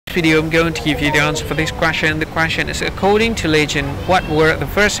Video I'm going to give you the answer for this question. The question is, according to legend, what were the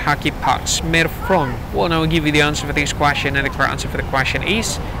first hockey pucks made from? Well, now I'll give you the answer for this question, and the correct answer for the question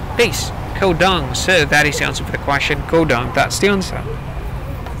is this, Kodang. So that is the answer for the question, Kodang. That's the answer.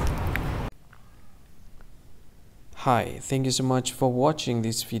 Hi, thank you so much for watching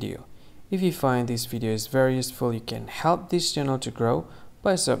this video. If you find this video is very useful, you can help this channel to grow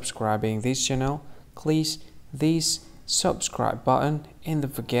by subscribing this channel. Please this subscribe button and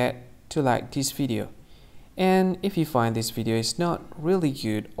don't forget to like this video. And if you find this video is not really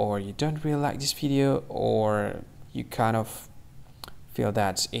good, or you don't really like this video, or you kind of feel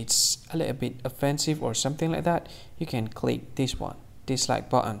that it's a little bit offensive or something like that, you can click this one, dislike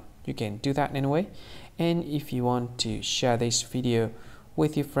button. You can do that anyway. And if you want to share this video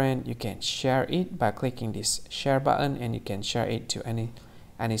with your friend, you can share it by clicking this share button, and you can share it to any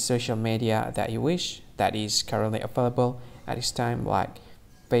social media that you wish that is currently available at this time, like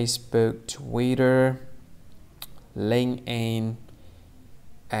Facebook, Twitter, LinkedIn,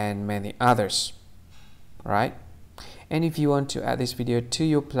 and many others, right? And if you want to add this video to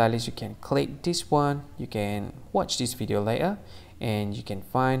your playlist, you can click this one. You can watch this video later, and you can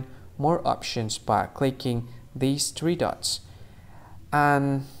find more options by clicking these three dots.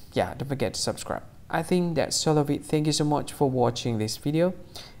 And yeah, don't forget to subscribe. I think that's all of it. Thank you so much for watching this video,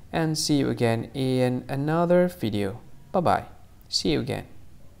 and see you again in another video. Bye bye. See you again.